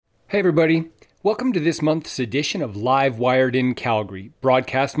Hey everybody, welcome to this month's edition of Live Wired in Calgary,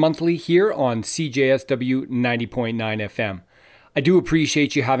 broadcast monthly here on CJSW 90.9 FM. I do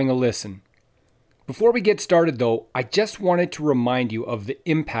appreciate you having a listen. Before we get started though, I just wanted to remind you of the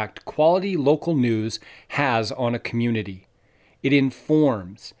impact quality local news has on a community. It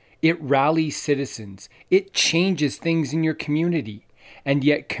informs, it rallies citizens, it changes things in your community, and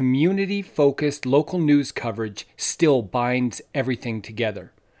yet community-focused local news coverage still binds everything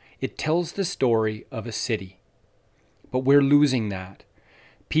together. It tells the story of a city. But we're losing that.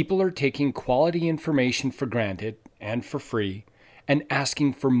 People are taking quality information for granted and for free and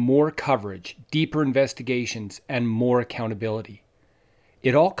asking for more coverage, deeper investigations, and more accountability.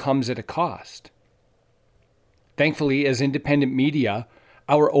 It all comes at a cost. Thankfully, as independent media,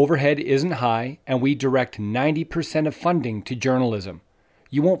 our overhead isn't high and we direct 90% of funding to journalism.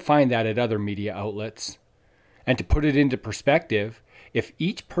 You won't find that at other media outlets. And to put it into perspective, if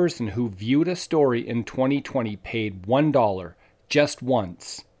each person who viewed a story in 2020 paid $1 just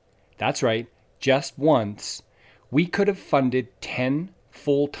once, that's right, just once, we could have funded 10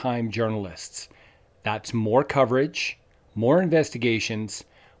 full-time journalists. That's more coverage, more investigations,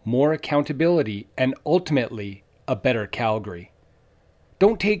 more accountability, and ultimately a better Calgary.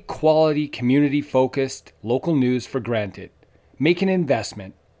 Don't take quality, community-focused local news for granted. Make an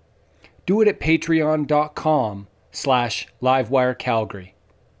investment. Do it at patreon.com/LiveWireCalgary.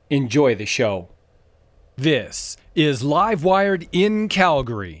 Enjoy the show. This is Live Wired in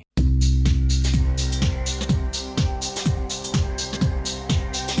Calgary.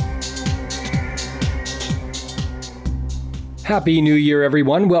 Happy New Year,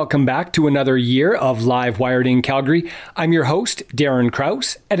 everyone. Welcome back to another year of Live Wired in Calgary. I'm your host, Darren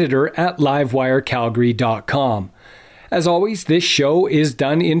Krause, editor at LiveWireCalgary.com. As always, this show is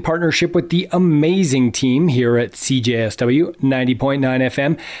done in partnership with the amazing team here at CJSW 90.9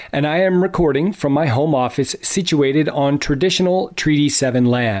 FM, and I am recording from my home office situated on traditional Treaty 7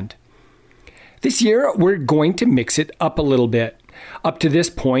 land. This year, we're going to mix it up a little bit. Up to this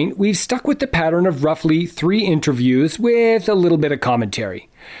point, we've stuck with the pattern of roughly 3 interviews with a little bit of commentary.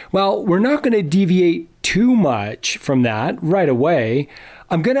 Well, we're not going to deviate too much from that right away.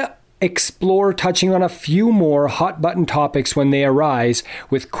 I'm going to explore touching on a few more hot button topics when they arise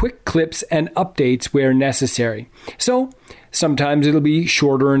with quick clips and updates where necessary. So sometimes it'll be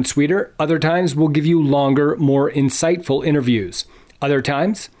shorter and sweeter. Other times we'll give you longer, more insightful interviews. Other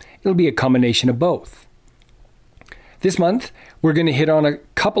times it'll be a combination of both. This month, we're going to hit on a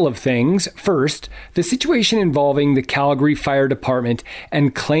couple of things. First, the situation involving the Calgary Fire Department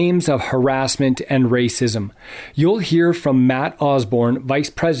and claims of harassment and racism. You'll hear from Matt Osborne, Vice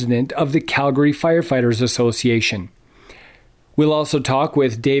President of the Calgary Firefighters Association. We'll also talk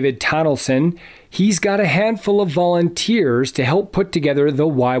with David Tannelson. He's got a handful of volunteers to help put together the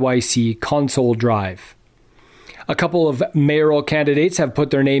YYC console drive. A couple of mayoral candidates have put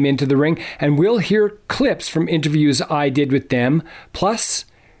their name into the ring, and we'll hear clips from interviews I did with them. Plus,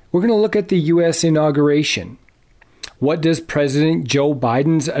 we're going to look at the U.S. inauguration. What does President Joe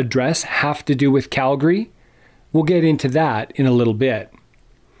Biden's address have to do with Calgary? We'll get into that in a little bit.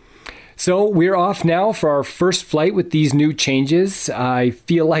 So we're off now for our first flight with these new changes. I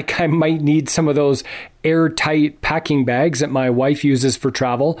feel like I might need some of those airtight packing bags that my wife uses for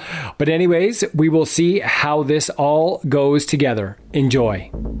travel. But anyways, we will see how this all goes together. Enjoy.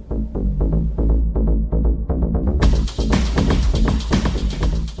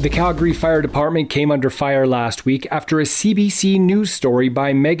 The Calgary Fire Department came under fire last week after a CBC News story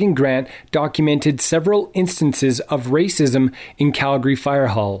by Megan Grant documented several instances of racism in Calgary fire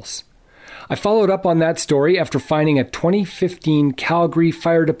halls. I followed up on that story after finding a 2015 Calgary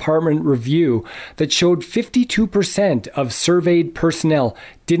Fire Department review that showed 52% of surveyed personnel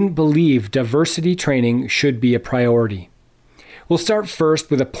didn't believe diversity training should be a priority. We'll start first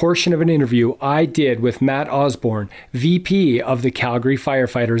with a portion of an interview I did with Matt Osborne, VP of the Calgary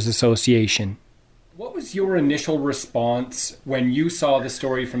Firefighters Association. What was your initial response when you saw the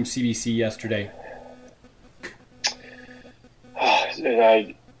story from CBC yesterday?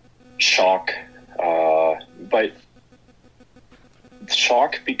 Shock, but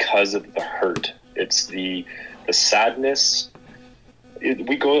shock because of the hurt. It's the sadness.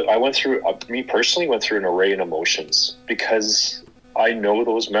 Me personally went through an array of emotions because I know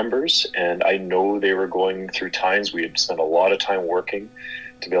those members and I know they were going through times. We had spent a lot of time working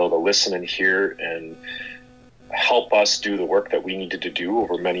to be able to listen and hear and help us do the work that we needed to do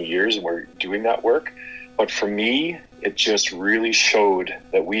over many years, and we're doing that work. But for me, it just really showed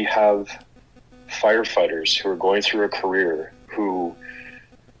that we have firefighters who are going through a career who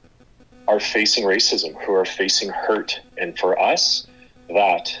are facing racism, who are facing hurt. And for us,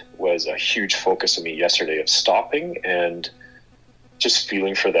 that was a huge focus of me yesterday, of stopping and just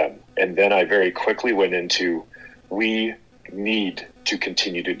feeling for them. And then I very quickly went into, we need to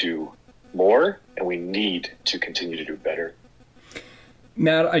continue to do more, and we need to continue to do better.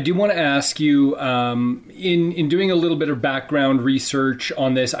 Matt, I do want to ask you, in doing a little bit of background research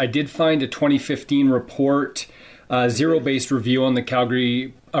on this, I did find a 2015 report, zero-based review on the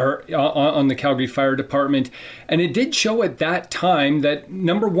Calgary Fire Department, and it did show at that time that,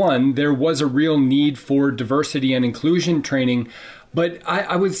 number one, there was a real need for diversity and inclusion training, but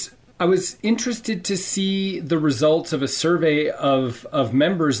I was interested to see the results of a survey of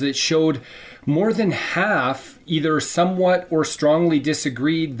members that showed more than half either somewhat or strongly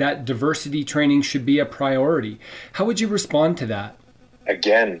disagreed that diversity training should be a priority. How would you respond to that?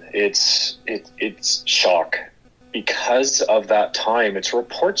 Again, it's shock. Because of that time, it's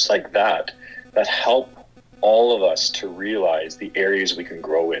reports like that help all of us to realize the areas we can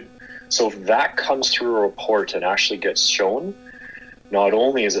grow in. So if that comes through a report and actually gets shown, not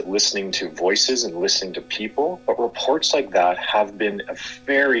only is it listening to voices and listening to people, but reports like that have been a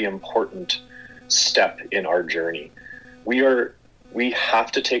very important step in our journey. We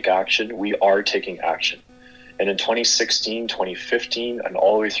have to take action. We are taking action. And in 2016, 2015, and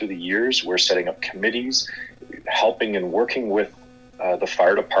all the way through the years, we're setting up committees, helping and working with the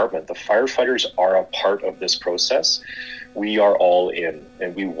fire department. The firefighters are a part of this process. We are all in,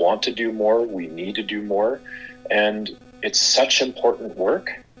 and we want to do more. We need to do more. And it's such important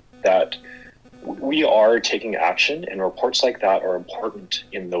work that we are taking action, and reports like that are important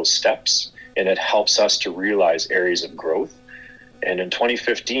in those steps, and it helps us to realize areas of growth. And in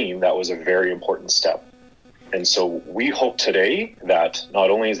 2015, that was a very important step. And so we hope today that not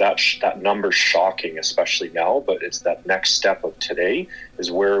only is that number shocking, especially now, but it's that next step of today is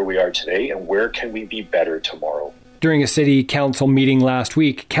where we are today and where can we be better tomorrow. During a city council meeting last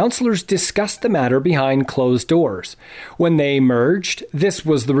week, councillors discussed the matter behind closed doors. When they merged, this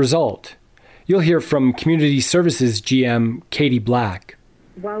was the result. You'll hear from Community Services GM Katie Black.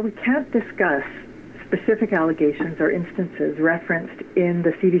 While we can't discuss specific allegations or instances referenced in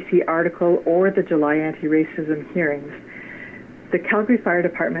the CDC article or the July anti-racism hearings, the Calgary Fire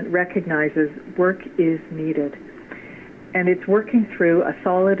Department recognizes work is needed, and it's working through a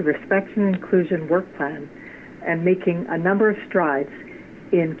solid respect and inclusion work plan and making a number of strides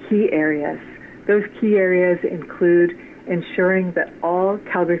in key areas. Those key areas include ensuring that all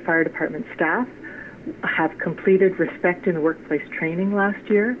Calgary Fire Department staff have completed respect in the workplace training last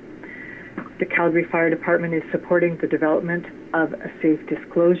year. The Calgary Fire Department is supporting the development of a safe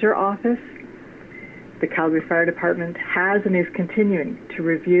disclosure office. The Calgary Fire Department has and is continuing to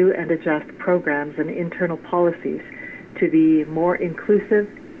review and adjust programs and internal policies to be more inclusive,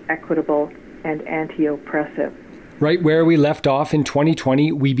 equitable, and anti-oppressive. Right where we left off in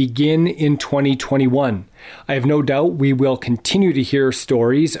 2020, we begin in 2021. I have no doubt we will continue to hear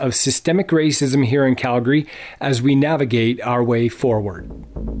stories of systemic racism here in Calgary as we navigate our way forward.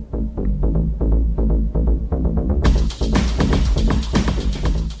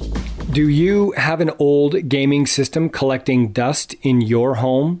 Do you have an old gaming system collecting dust in your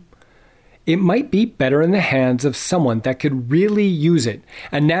home? It might be better in the hands of someone that could really use it.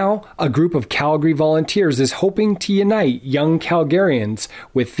 And now, a group of Calgary volunteers is hoping to unite young Calgarians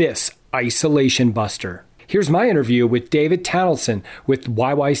with this isolation buster. Here's my interview with David Tannelson with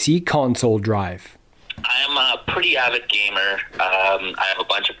YYC Console Drive. I'm a pretty avid gamer. I have a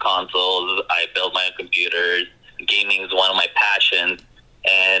bunch of consoles. I build my own computers. Gaming is one of my passions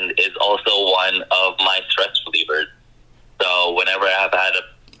and is also one of my stress relievers. So whenever I've had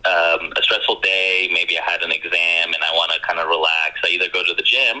a stressful day, maybe I had an exam and I want to kind of relax, I either go to the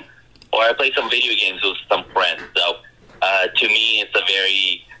gym or I play some video games with some friends. So to me, it's a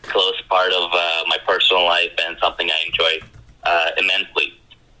very close part of my personal life and something I enjoy immensely.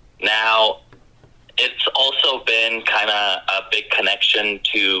 Now, it's also been kind of a big connection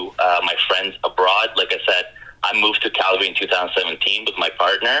to my friends abroad. Like I said, I moved to Calgary in 2017 with my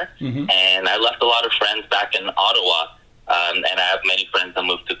partner, and I left a lot of friends back in Ottawa, and I have many friends that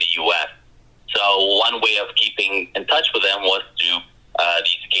moved to the U.S. So one way of keeping in touch with them was through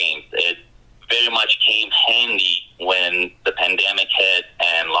these games. It very much came handy when the pandemic hit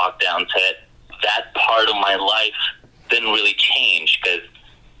and lockdowns hit. That part of my life didn't really change because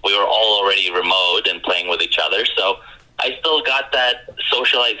we were all already remote and playing with each other. So I still got that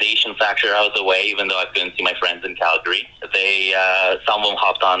socialization factor out of the way, even though I couldn't see my friends in Calgary. Some of them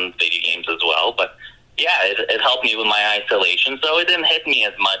hopped on video games as well. But yeah, it helped me with my isolation. So it didn't hit me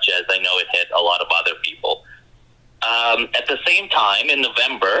as much as I know it hit a lot of other people. At the same time, in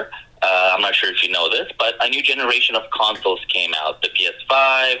November, I'm not sure if you know this, but a new generation of consoles came out. The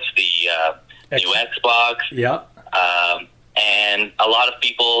PS5, the new Xbox. Yeah. And a lot of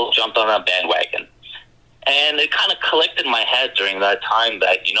people jumped on that bandwagon. And it kind of clicked in my head during that time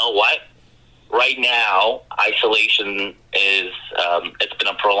that, you know what? Right now, isolation is, it's been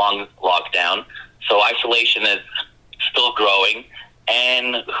a prolonged lockdown. So isolation is still growing.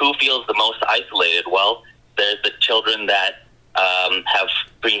 And who feels the most isolated? Well, there's the children that have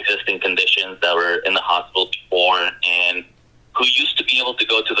pre-existing conditions that were in the hospital before and who used to be able to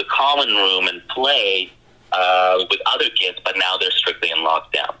go to the common room and play with other kids, but now they're strictly in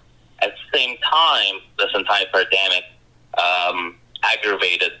lockdown. At the same time, this entire pandemic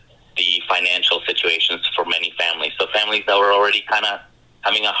aggravated the financial situations for many families. So families that were already kind of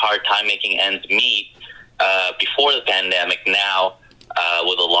having a hard time making ends meet before the pandemic, now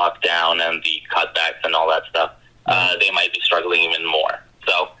with the lockdown and the cutbacks and all that stuff, they might be struggling even more.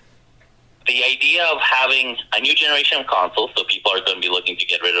 So the idea of having a new generation of consoles, so people are going to be looking to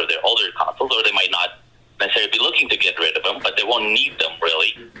get rid of their older consoles, or they might not necessarily be looking to get rid of them, but they won't need them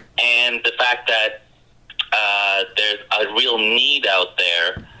really. And the fact that there's a real need out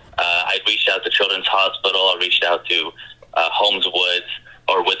there. I reached out to Children's Hospital. I reached out to Homes Woods,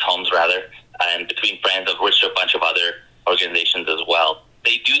 or Woods Homes rather, and Between Friends. I've reached a bunch of other organizations as well.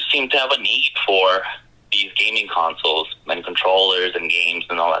 They do seem to have a need for these gaming consoles and controllers and games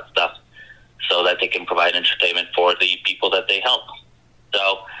and all that stuff, so that they can provide entertainment for the people that they help.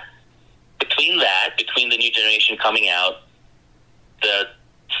 So between the new generation coming out, the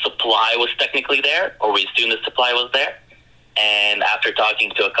supply was technically there, or we assumed the supply was there. And after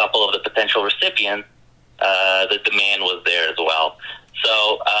talking to a couple of the potential recipients, the demand was there as well.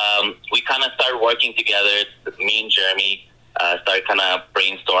 So we kind of started working together. Me and Jeremy started kind of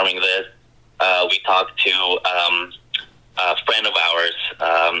brainstorming this. We talked to a friend of ours,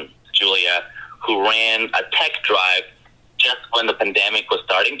 Julia, who ran a tech drive just when the pandemic was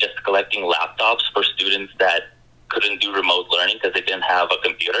starting, just collecting laptops for students that couldn't do remote learning because they didn't have a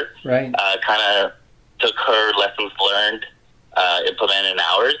computer. Right. Kind of took her lessons learned, implemented in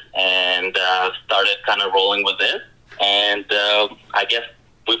hours, and started kind of rolling with this. And I guess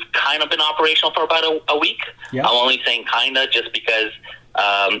we've kind of been operational for about a week. Yeah. I'm only saying kind of just because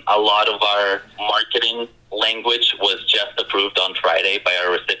a lot of our marketing language was just approved on Friday by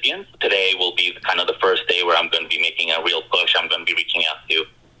our recipients. Today will be kind of the first day where I'm going to be making a real push. I'm going to be reaching out to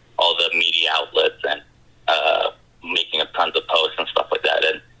all the media outlets and making a tons of posts and stuff like that,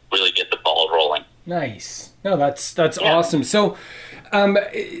 and really get the ball rolling. Nice. No, that's awesome. So,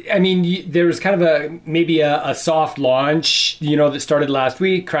 I mean, there was kind of maybe a soft launch, that started last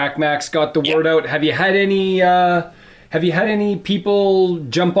week. CrackMax got the word out. Have you had any people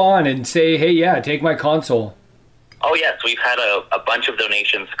jump on and say, hey, yeah, take my console? Oh, yes. We've had a bunch of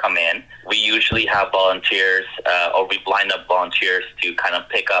donations come in. We usually have volunteers, or we blind up volunteers to kind of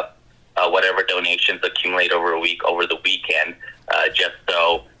pick up whatever donations accumulate over the weekend, just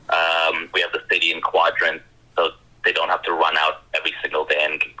so we have the city in quadrants, so they don't have to run out every single day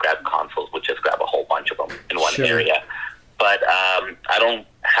and grab consoles. We'll just grab a whole bunch of them in one area. But I don't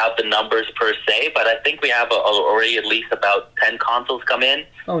have the numbers per se, but I think we have already at least about 10 consoles come in.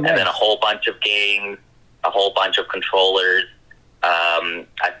 Oh, nice. And then a whole bunch of games, a whole bunch of controllers.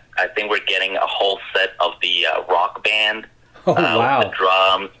 I think we're getting a whole set of the Rock Band. Oh, wow. The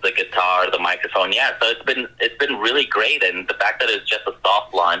drums, the guitar, the microphone. Yeah, so it's been really great, and the fact that it's just a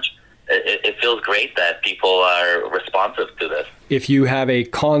soft launch, it feels great that people are responsive to this. If you have a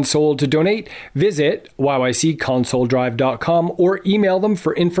console to donate, visit yycconsoledrive.com or email them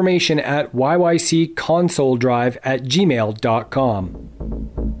for information at yycconsoledrive@gmail.com.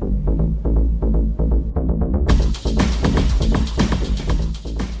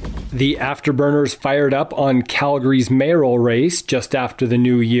 The Afterburners fired up on Calgary's mayoral race just after the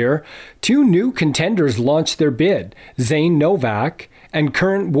new year. Two new contenders launched their bid, Zane Novak and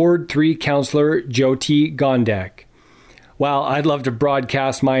current Ward 3 councillor Jyoti Gondek. While I'd love to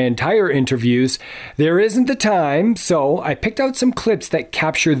broadcast my entire interviews, there isn't the time, so I picked out some clips that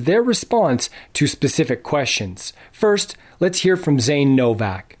capture their response to specific questions. First, let's hear from Zane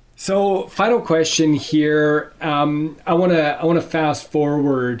Novak. So, final question here. I want to fast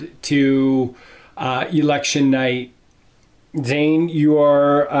forward to election night. Zane, you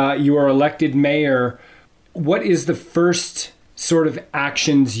are elected mayor. What is the first sort of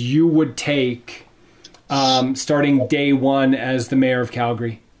actions you would take starting day one as the mayor of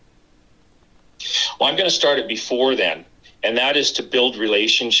Calgary? Well, I'm going to start it before then, and that is to build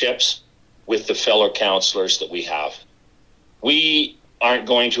relationships with the fellow councillors that we have. We aren't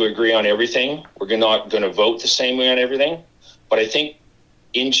going to agree on everything. We're not going to vote the same way on everything. But I think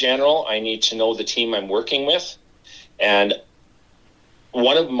in general, I need to know the team I'm working with. And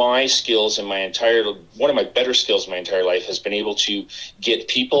one of my better skills in my entire life has been able to get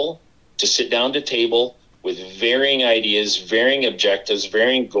people to sit down to table with varying ideas, varying objectives,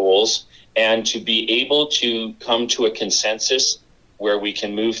 varying goals, and to be able to come to a consensus where we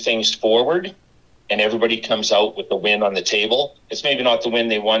can move things forward and everybody comes out with a win on the table. It's maybe not the win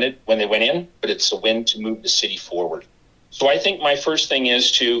they wanted when they went in, but it's a win to move the city forward. So I think my first thing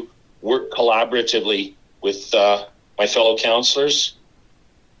is to work collaboratively with my fellow councillors,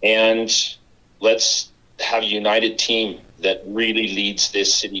 and let's have a united team that really leads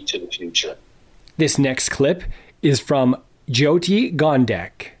this city to the future. This next clip is from Jyoti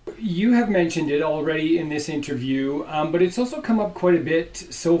Gondek. You have mentioned it already in this interview, but it's also come up quite a bit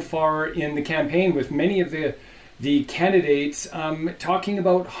so far in the campaign with many of the candidates talking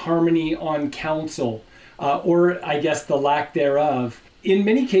about harmony on council, or I guess the lack thereof. In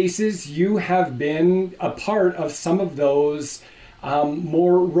many cases, you have been a part of some of those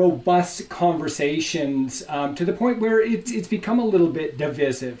more robust conversations to the point where it's become a little bit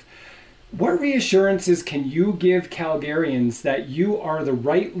divisive. What reassurances can you give Calgarians that you are the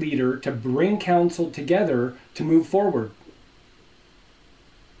right leader to bring council together to move forward?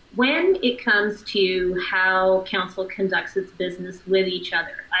 When it comes to how council conducts its business with each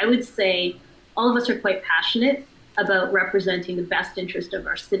other, I would say all of us are quite passionate about representing the best interest of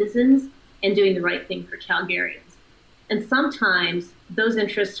our citizens and doing the right thing for Calgarians. And sometimes those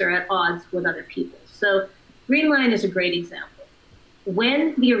interests are at odds with other people. So Green Line is a great example.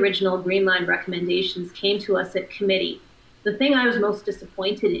 When the original Green Line recommendations came to us at committee, the thing I was most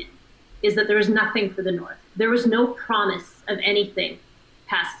disappointed in is that there was nothing for the North. There was no promise of anything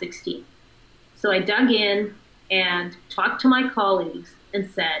past 16. So I dug in and talked to my colleagues and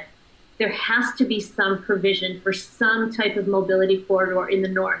said, there has to be some provision for some type of mobility corridor in the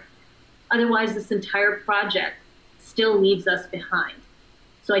North. Otherwise, this entire project still leaves us behind.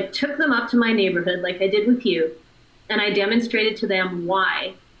 So I took them up to my neighborhood like I did with you, and I demonstrated to them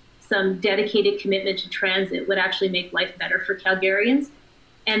why some dedicated commitment to transit would actually make life better for Calgarians.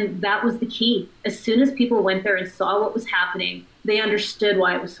 And that was the key. As soon as people went there and saw what was happening, they understood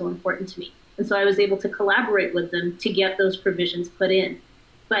why it was so important to me. And so I was able to collaborate with them to get those provisions put in.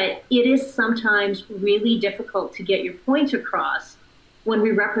 But it is sometimes really difficult to get your point across when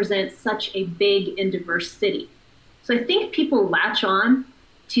we represent such a big and diverse city. So I think people latch on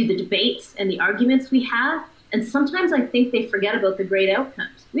to the debates and the arguments we have, and sometimes I think they forget about the great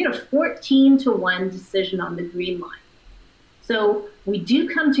outcomes. We had a 14-1 decision on the Green Line. So we do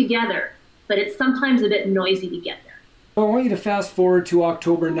come together, but it's sometimes a bit noisy to get there. I want you to fast forward to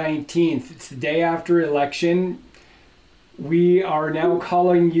October 19th. It's the day after election. We are now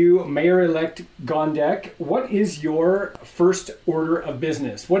calling you Mayor-elect Gondek. What is your first order of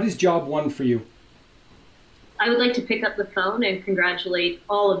business? What is job one for you? I would like to pick up the phone and congratulate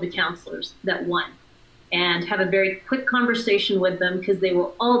all of the councillors that won and have a very quick conversation with them, because they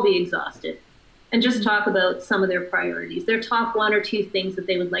will all be exhausted, and just talk about some of their priorities, their top one or two things that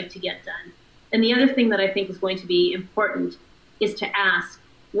they would like to get done. And the other thing that I think is going to be important is to ask,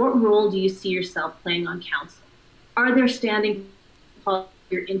 what role do you see yourself playing on council? Are there standing policies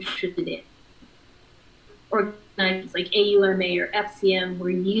you're interested in? Organizations like AUMA or FCM where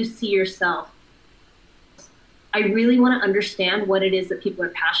you see yourself? I really want to understand what it is that people are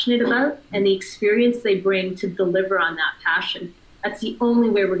passionate about and the experience they bring to deliver on that passion. That's the only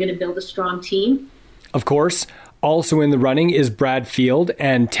way we're going to build a strong team. Of course, also in the running is Brad Field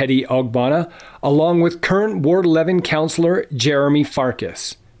and Teddy Ogbonna, along with current Ward 11 councillor Jeremy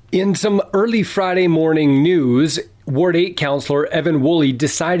Farkas. In some early Friday morning news, Ward 8 councillor Evan Woolley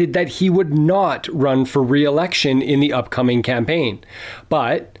decided that he would not run for re-election in the upcoming campaign.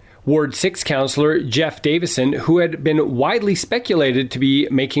 But Ward 6 councillor Jeff Davison, who had been widely speculated to be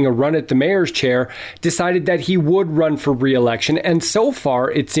making a run at the mayor's chair, decided that he would run for re-election, and so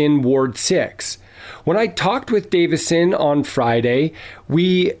far it's in Ward 6. When I talked with Davison on Friday,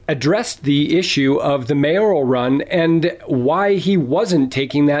 we addressed the issue of the mayoral run and why he wasn't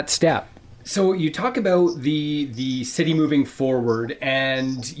taking that step. So you talk about the city moving forward,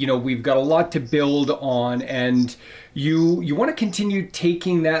 and we've got a lot to build on, and you want to continue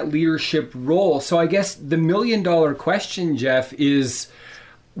taking that leadership role. So I guess the $1 million question, Jeff, is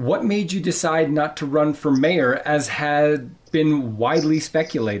what made you decide not to run for mayor, as had been widely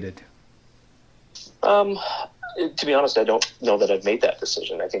speculated? To be honest, I don't know that I've made that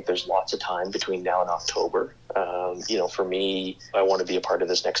decision. I think there's lots of time between now and October. For me, I want to be a part of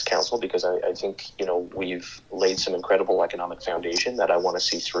this next council because I think, we've laid some incredible economic foundation that I want to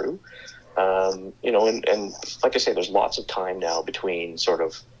see through. And like I say, there's lots of time now between sort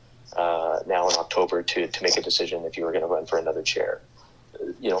of now in October to make a decision if you were going to run for another chair.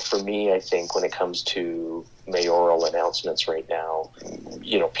 For me, I think when it comes to mayoral announcements right now,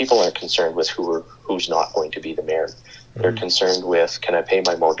 people aren't concerned with who's not going to be the mayor. They're concerned with, can I pay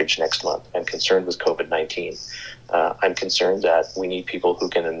my mortgage next month? I'm concerned with COVID-19. I'm concerned that we need people who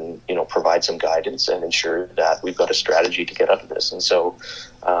can, provide some guidance and ensure that we've got a strategy to get out of this. And so,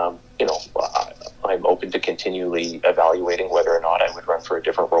 I'm open to continually evaluating whether or not I would run for a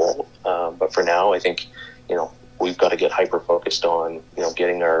different role. But for now, I think, we've got to get hyper-focused on,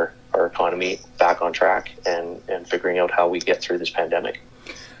 getting our economy back on track and figuring out how we get through this pandemic.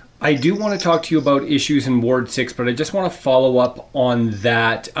 I do want to talk to you about issues in Ward 6, but I just want to follow up on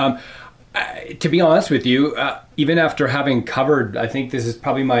that. To be honest with you, even after having covered, I think this is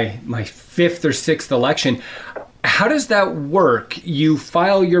probably my fifth or sixth election, how does that work? You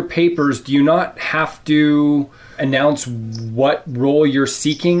file your papers. Do you not have to announce what role you're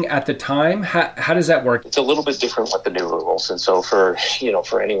seeking at the time? How does that work? It's a little bit different with the new rules. And so for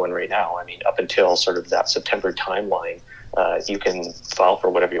anyone right now, up until sort of that September timeline, you can file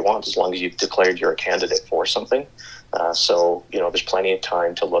for whatever you want as long as you've declared you're a candidate for something. So there's plenty of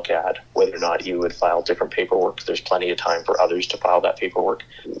time to look at whether or not you would file different paperwork. There's plenty of time for others to file that paperwork.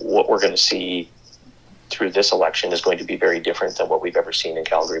 What we're going to see through this election is going to be very different than what we've ever seen in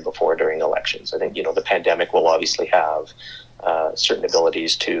Calgary before during elections. I think, the pandemic will obviously have certain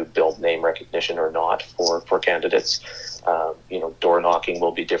abilities to build name recognition or not for candidates. Door knocking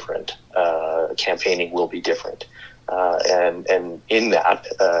will be different. Campaigning will be different. And in that,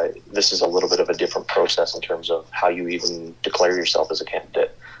 this is a little bit of a different process in terms of how you even declare yourself as a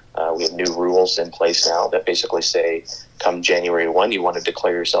candidate. We have new rules in place now that basically say, come January 1, you want to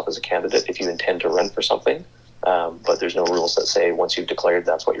declare yourself as a candidate if you intend to run for something. But there's no rules that say once you've declared,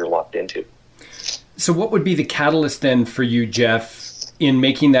 that's what you're locked into. So what would be the catalyst then for you, Jeff, in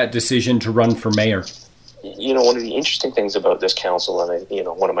making that decision to run for mayor? One of the interesting things about this council, and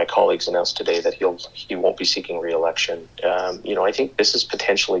one of my colleagues announced today that he won't be seeking re-election. I think this is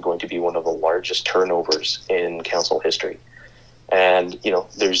potentially going to be one of the largest turnovers in council history. And,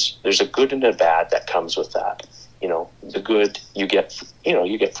 there's a good and a bad that comes with that. The good, you get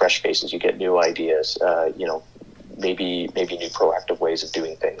fresh faces, you get new ideas, maybe new proactive ways of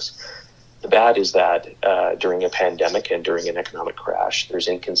doing things. The bad is that during a pandemic and during an economic crash, there's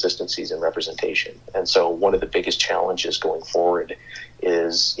inconsistencies in representation. And so one of the biggest challenges going forward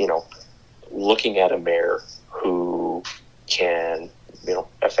is, looking at a mayor who can,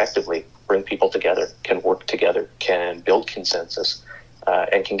 effectively bring people together, can work together, can build consensus,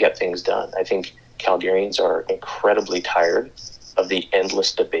 and can get things done. I think Calgarians are incredibly tired of the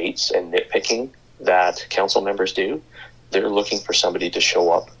endless debates and nitpicking that council members do. They're looking for somebody to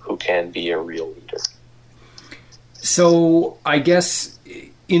show up who can be a real leader. So I guess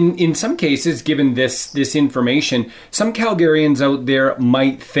in some cases, given this information, some Calgarians out there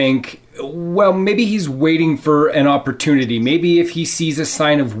might think, well, maybe he's waiting for an opportunity. Maybe if he sees a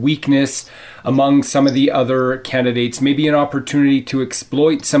sign of weakness among some of the other candidates, maybe an opportunity to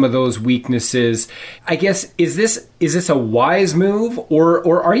exploit some of those weaknesses. I guess, is this a wise move,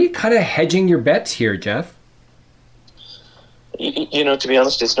 or are you kind of hedging your bets here, Jeff? To be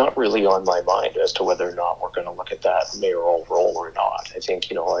honest, it's not really on my mind as to whether or not we're going to look at that mayoral role or not. I think,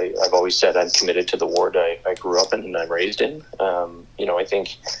 I've always said I'm committed to the ward I grew up in and I'm raised in. I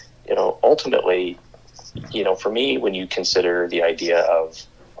think, ultimately, for me, when you consider the idea of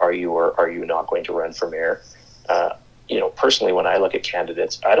are you or are you not going to run for mayor, personally, when I look at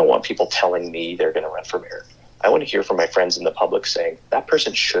candidates, I don't want people telling me they're going to run for mayor. I want to hear from my friends in the public saying that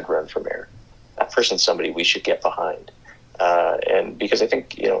person should run for mayor. That person's somebody we should get behind. And because I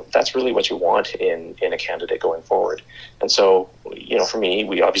think, that's really what you want in a candidate going forward. And so, for me,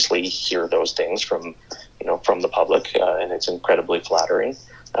 we obviously hear those things from the public, and it's incredibly flattering.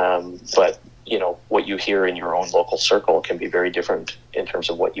 But, what you hear in your own local circle can be very different in terms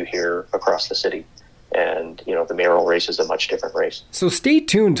of what you hear across the city. And, the mayoral race is a much different race. So stay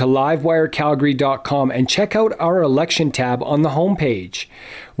tuned to livewirecalgary.com and check out our election tab on the homepage.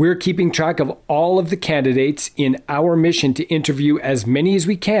 We're keeping track of all of the candidates in our mission to interview as many as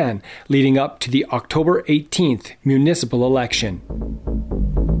we can leading up to the October 18th municipal election.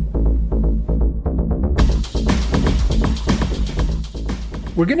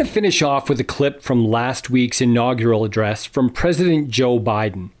 We're going to finish off with a clip from last week's inaugural address from President Joe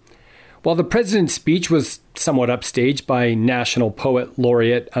Biden. While the president's speech was somewhat upstaged by National Poet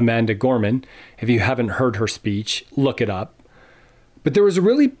Laureate Amanda Gorman, if you haven't heard her speech, look it up. But there was a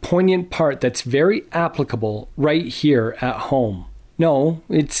really poignant part that's very applicable right here at home. No,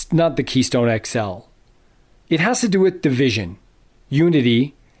 it's not the Keystone XL. It has to do with division,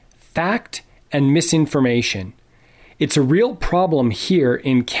 unity, fact, and misinformation. It's a real problem here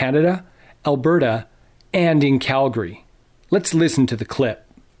in Canada, Alberta, and in Calgary. Let's listen to the clip.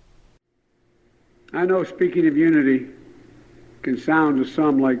 I know speaking of unity can sound to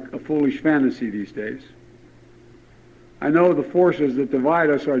some like a foolish fantasy these days. I know the forces that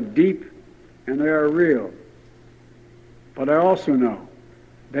divide us are deep and they are real. But I also know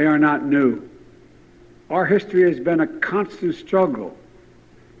they are not new. Our history has been a constant struggle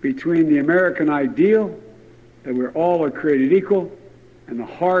between the American ideal that we're all are created equal and the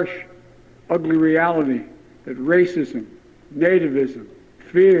harsh, ugly reality that racism, nativism,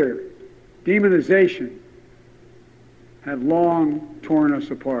 fear, demonization have long torn us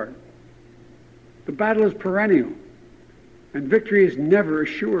apart. The battle is perennial, and victory is never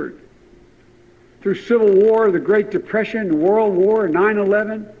assured. Through Civil War, the Great Depression, World War,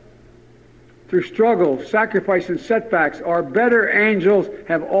 9/11, through struggle, sacrifice, and setbacks, our better angels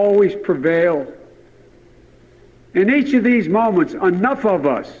have always prevailed. In each of these moments, enough of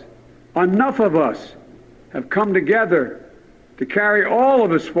us have come together to carry all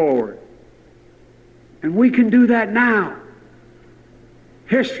of us forward. And we can do that now.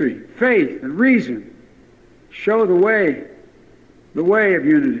 History, faith, and reason show the way of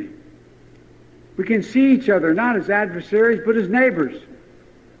unity. We can see each other not as adversaries, but as neighbors.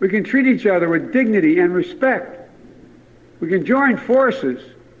 We can treat each other with dignity and respect. We can join forces,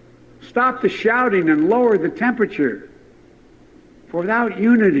 stop the shouting, and lower the temperature. For without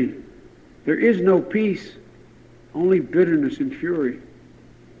unity, there is no peace, only bitterness and fury.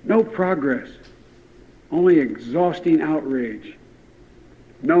 No progress, only exhausting outrage.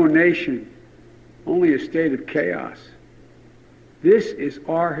 No nation, only a state of chaos. This is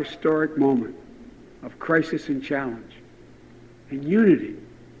our historic moment of crisis and challenge. And unity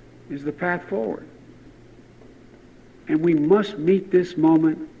is the path forward. And we must meet this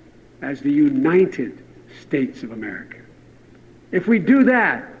moment as the United States of America. If we do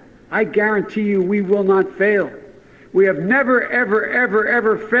that, I guarantee you we will not fail. We have never, ever, ever,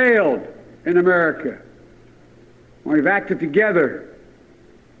 ever failed in America when we've acted together.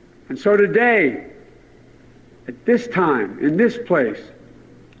 And so today, at this time, in this place,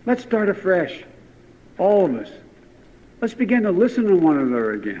 let's start afresh. All of us. Let's begin to listen to one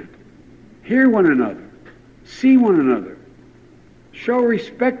another again. Hear one another. See one another. Show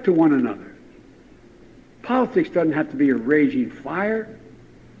respect to one another. Politics doesn't have to be a raging fire,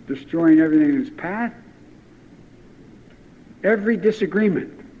 destroying everything in its path. Every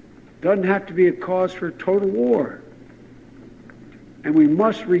disagreement doesn't have to be a cause for total war. And we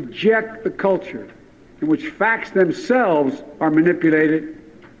must reject the culture in which facts themselves are manipulated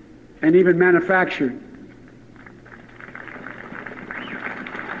and even manufactured.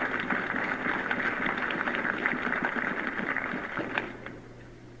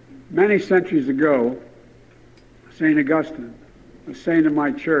 Many centuries ago, St. Augustine, a saint of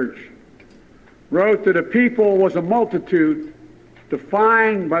my church, wrote that a people was a multitude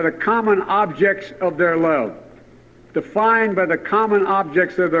defined by the common objects of their love. Defined by the common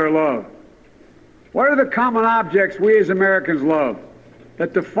objects of their love. What are the common objects we as Americans love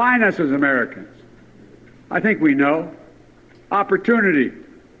that define us as Americans? I think we know. Opportunity,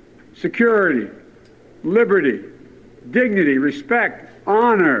 security, liberty, dignity, respect,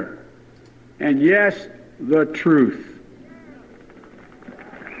 honor, and yes, the truth.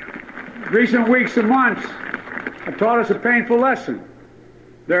 Recent weeks and months have taught us a painful lesson.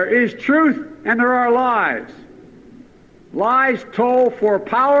 There is truth and there are lies. Lies told for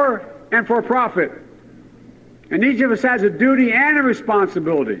power and for profit. And each of us has a duty and a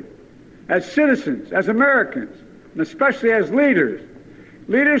responsibility as citizens, as Americans, and especially as leaders.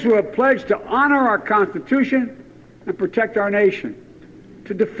 Leaders who have pledged to honor our Constitution and protect our nation,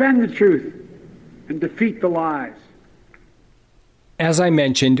 to defend the truth and defeat the lies. As I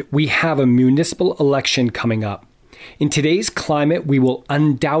mentioned, we have a municipal election coming up. In today's climate, we will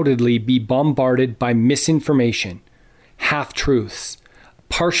undoubtedly be bombarded by misinformation, half-truths,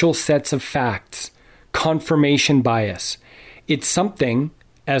 partial sets of facts, confirmation bias. It's something,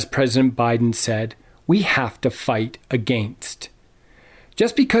 as President Biden said, we have to fight against.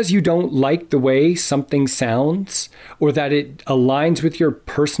 Just because you don't like the way something sounds or that it aligns with your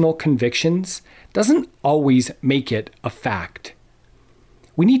personal convictions doesn't always make it a fact.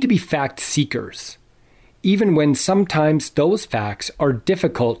 We need to be fact seekers, even when sometimes those facts are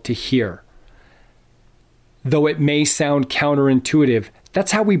difficult to hear. Though it may sound counterintuitive,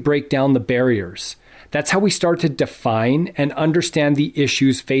 that's how we break down the barriers. That's how we start to define and understand the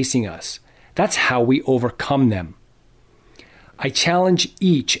issues facing us. That's how we overcome them. I challenge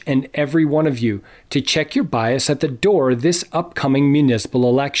each and every one of you to check your bias at the door this upcoming municipal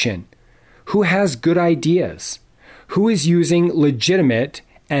election. Who has good ideas? Who is using legitimate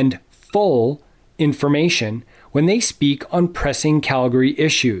and full information when they speak on pressing Calgary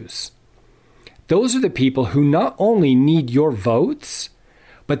issues? Those are the people who not only need your votes,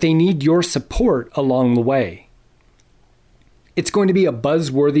 but they need your support along the way. It's going to be a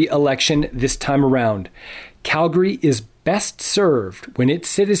buzzworthy election this time around. Calgary is best served when its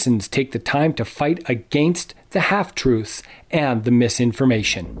citizens take the time to fight against the half-truths and the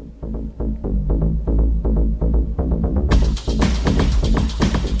misinformation.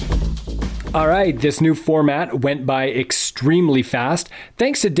 All right, this new format went by extremely fast.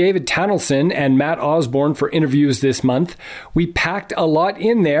 Thanks to David Tannelson and Matt Osborne for interviews this month. We packed a lot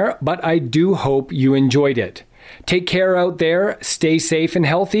in there, but I do hope you enjoyed it. Take care out there, stay safe and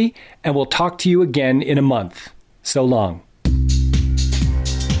healthy, and we'll talk to you again in a month. So long.